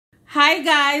Hi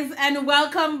guys, and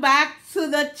welcome back to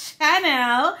the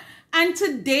channel. And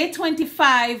to day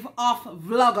 25 of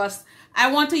Vlogust,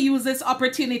 I want to use this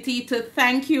opportunity to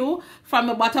thank you from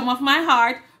the bottom of my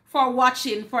heart for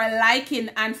watching, for liking,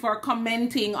 and for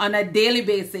commenting on a daily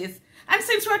basis. And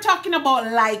since we're talking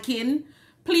about liking,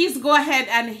 please go ahead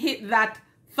and hit that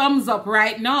thumbs up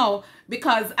right now,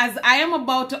 because as I am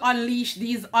about to unleash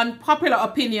these unpopular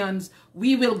opinions,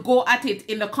 we will go at it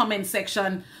in the comment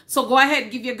section. So go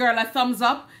ahead, give your girl a thumbs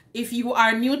up. If you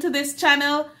are new to this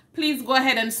channel, please go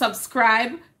ahead and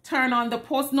subscribe. Turn on the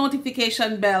post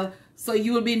notification bell so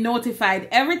you will be notified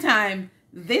every time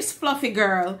this fluffy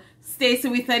girl, Stacy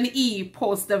with an E,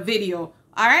 posts a video.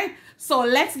 All right, so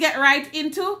let's get right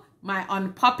into my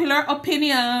unpopular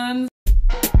opinions.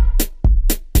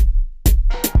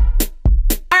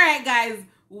 Alright guys,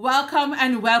 welcome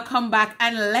and welcome back,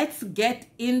 and let's get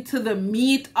into the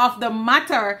meat of the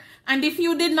matter. And if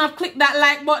you did not click that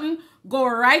like button, go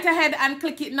right ahead and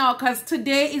click it now, because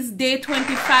today is day 25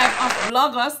 of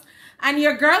Vlogust and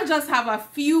your girl just have a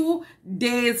few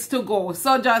days to go.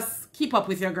 So just keep up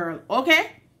with your girl,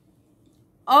 okay?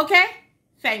 Okay?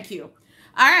 Thank you.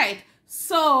 Alright,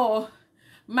 so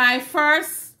my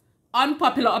first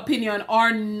unpopular opinion,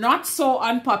 or not so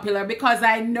unpopular, because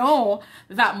I know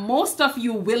that most of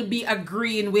you will be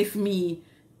agreeing with me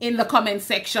in the comment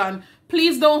section.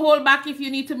 Please don't hold back. If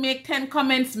you need to make 10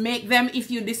 comments, make them.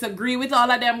 If you disagree with all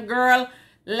of them, girl,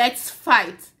 let's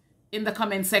fight in the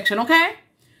comment section, okay?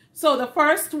 So the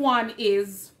first one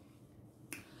is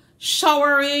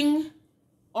showering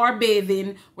or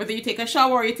bathing, whether you take a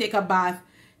shower or you take a bath,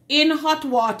 in hot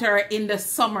water in the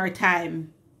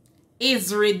summertime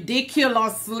is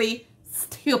ridiculously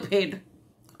stupid.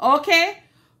 Okay?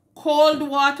 Cold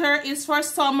water is for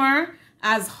summer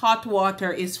as hot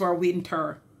water is for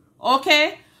winter.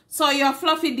 Okay? So your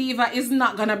fluffy diva is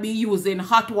not gonna be using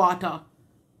hot water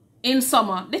in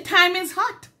summer. The time is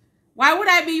hot. Why would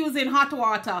I be using hot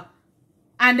water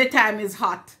and the time is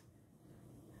hot?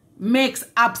 Makes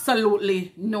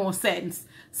absolutely no sense.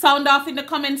 Sound off in the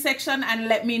comment section and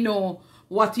let me know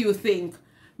what you think.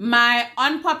 My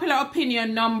unpopular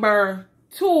opinion number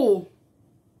 2,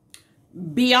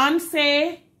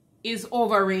 Beyonce is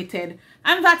overrated.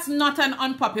 And that's not an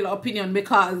unpopular opinion,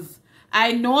 because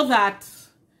I know that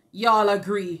y'all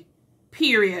agree,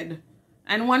 period.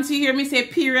 And once you hear me say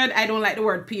period, I don't like the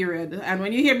word period. And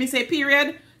when you hear me say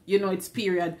period, you know it's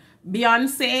period.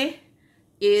 Beyonce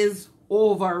is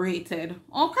overrated,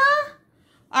 okay?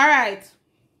 All right.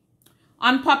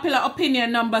 Unpopular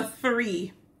opinion number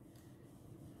 3.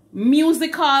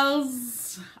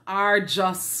 Musicals are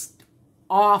just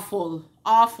awful,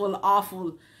 awful,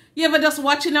 awful. You ever just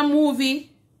watching a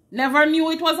movie, never knew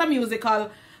it was a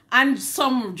musical, and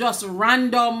some just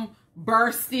random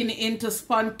bursting into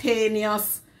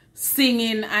spontaneous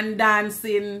singing and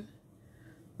dancing?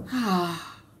 I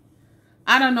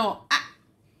don't know.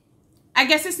 I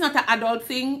guess it's not an adult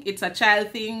thing, it's a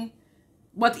child thing.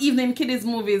 But even in kiddies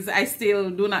movies, I still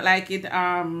do not like it.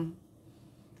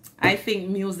 I think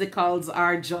musicals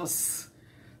are just...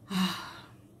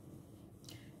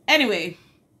 Anyway,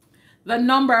 the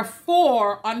number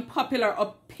 4 unpopular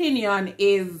opinion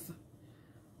is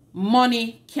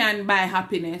money can buy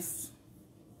happiness.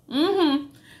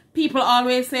 People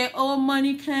always say, oh,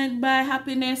 money can't buy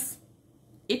happiness.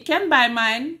 It can buy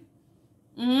mine.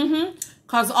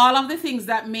 Because all of the things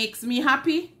that makes me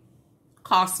happy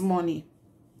cost money.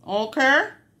 Okay?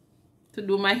 To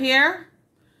do my hair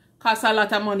costs a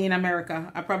lot of money in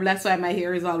America. Probably that's why my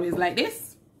hair is always like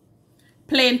this.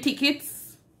 Plane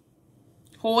tickets,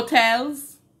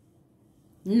 hotels,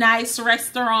 nice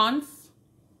restaurants,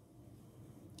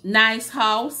 nice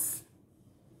house,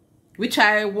 which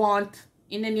I want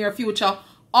in the near future.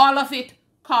 All of it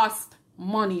costs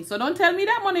money. So don't tell me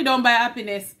that money don't buy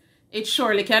happiness. It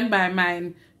surely can buy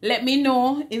mine. Let me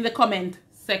know in the comment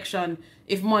section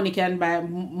if money can buy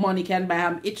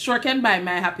it sure can buy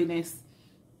my happiness.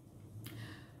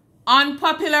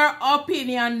 Unpopular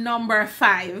opinion number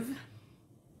 5,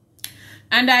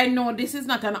 and I know this is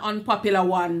not an unpopular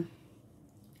one.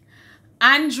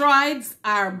 Androids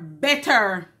are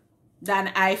better than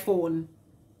iPhone.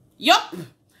 Yup.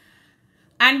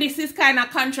 And this is kind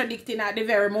of contradicting at the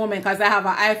very moment, because I have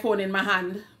an iPhone in my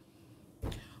hand,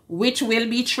 which will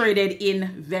be traded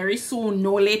in very soon,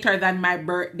 no later than my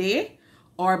birthday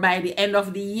or by the end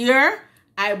of the year.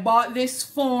 I bought this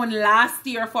phone last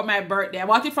year for my birthday. I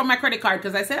bought it from my credit card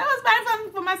because I said I was buying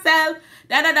something for myself.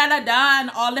 And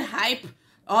all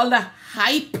the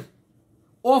hype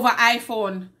over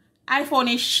iPhone.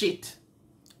 iPhone is shit.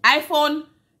 iPhone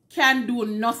can do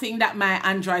nothing that my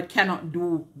Android cannot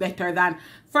do better than.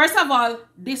 First of all,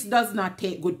 this does not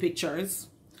take good pictures.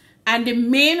 And the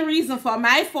main reason for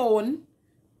my phone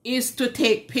is to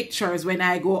take pictures when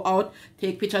I go out.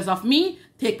 Take pictures of me,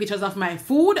 take pictures of my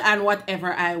food and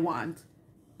whatever I want.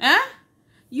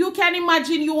 You can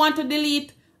imagine you want to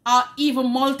delete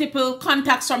even multiple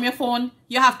contacts from your phone.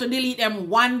 You have to delete them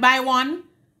one by one.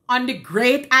 On the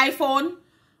great iPhone,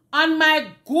 on my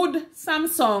good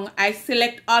Samsung, I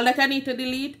select all that I need to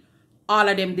delete. All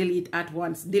of them delete at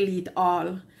once. Delete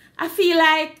all. I feel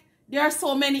like there are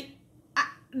so many.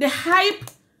 The hype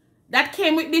that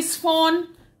came with this phone,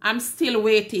 I'm still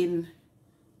waiting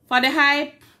for the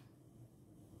hype.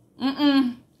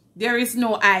 There is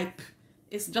no hype.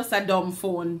 It's just a dumb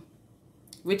phone,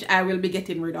 which I will be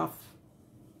getting rid of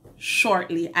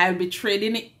shortly. I'll be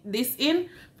trading this in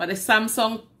for the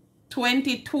Samsung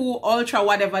 22 Ultra,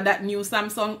 whatever that new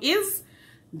Samsung is.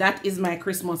 That is my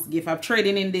Christmas gift. I'm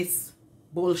trading in this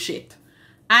bullshit.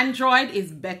 Android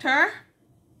is better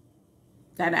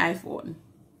than iPhone.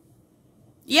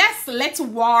 Yes, let's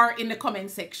war in the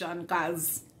comment section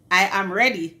because I am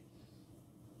ready.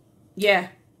 Yeah.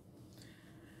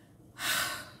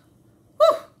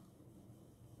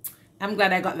 I'm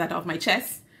glad I got that off my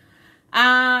chest.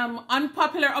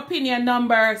 Unpopular opinion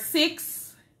number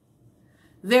 6.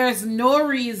 There's no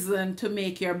reason to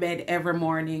make your bed every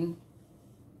morning.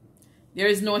 There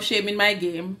is no shame in my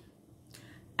game.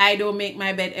 I don't make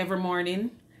my bed every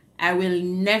morning. I will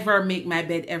never make my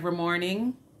bed every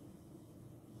morning.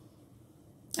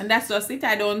 And that's just it.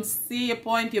 I don't see a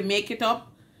point. You make it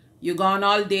up. You're gone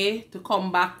all day to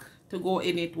come back to go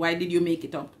in it. Why did you make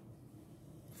it up?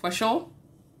 For sure.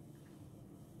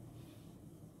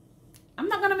 I'm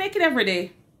not going to make it every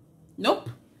day. Nope.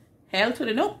 Hell to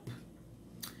the nope.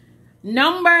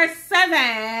 Number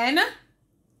 7.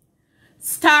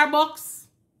 Starbucks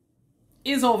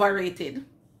is overrated.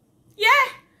 Yeah.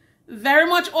 Very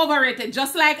much overrated.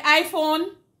 Just like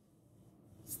iPhone,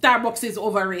 Starbucks is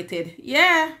overrated.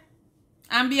 Yeah.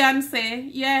 And Beyonce.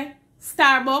 Yeah.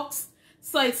 Starbucks.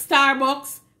 So it's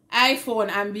Starbucks, iPhone,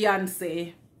 and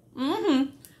Beyonce.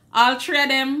 All three of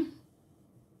them.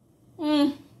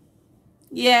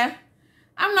 Yeah.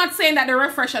 I'm not saying that the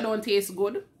refresher don't taste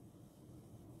good.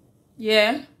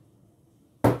 Yeah.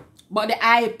 But the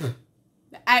hype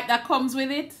that comes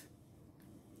with it,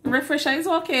 the refresher is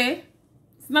okay.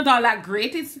 It's not all that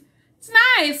great. It's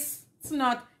nice. It's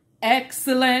not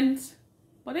excellent,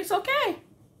 but it's okay.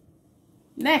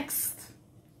 Next.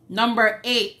 Number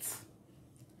 8.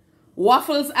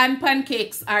 Waffles and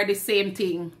pancakes are the same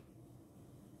thing.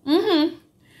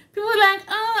 People are like,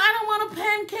 oh, I don't want a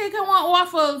pancake, I want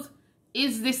waffles.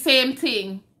 It's the same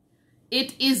thing.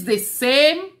 It is the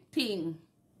same thing.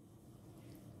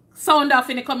 Sound off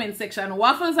in the comment section.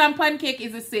 Waffles and pancake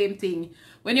is the same thing.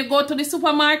 When you go to the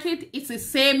supermarket, it's the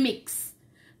same mix.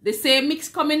 The same mix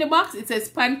come in the box. It says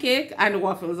pancake and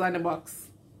waffles on the box.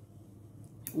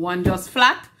 One just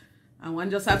flat and one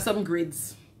just have some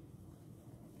grids.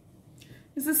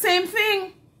 It's the same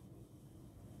thing.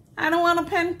 I don't want a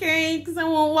pancakes, I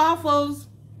want waffles.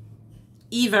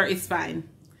 Either is fine.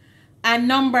 And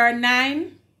number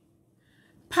 9,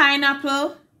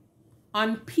 pineapple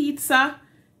on pizza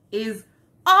is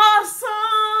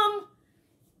awesome.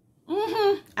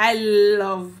 I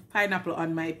love pineapple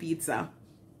on my pizza.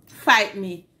 Fight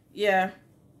me. Yeah.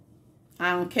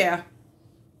 I don't care.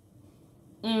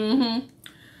 All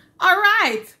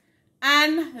right.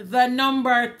 And the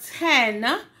number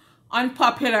 10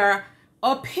 unpopular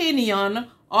opinion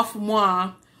of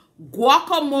moi,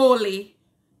 guacamole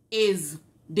is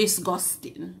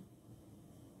disgusting.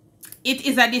 It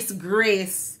is a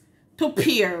disgrace to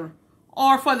pear,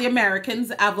 or for the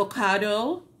Americans,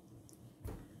 avocado.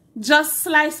 Just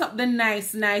slice up the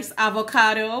nice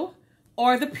avocado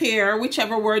or the pear,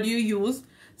 whichever word you use.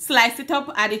 Slice it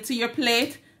up, add it to your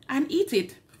plate and eat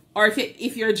it. Or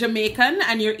if you're Jamaican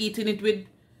and you're eating it with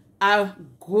a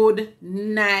good,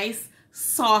 nice,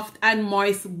 soft and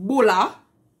moist bulla,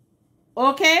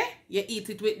 okay, you eat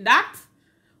it with that.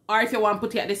 Or if you want to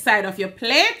put it at the side of your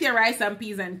plate, your rice and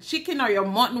peas and chicken, or your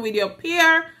mutton with your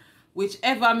pear,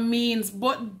 whichever means,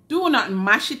 but do not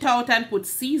mash it out and put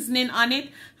seasoning on it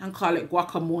and call it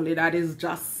guacamole. That is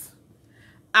just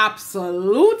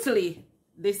absolutely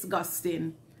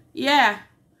disgusting. Yeah.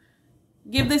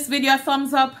 Give this video a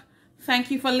thumbs up.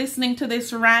 Thank you for listening to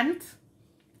this rant.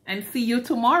 And see you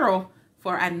tomorrow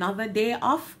for another day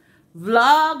of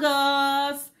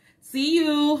Vlogust. See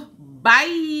you.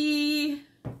 Bye.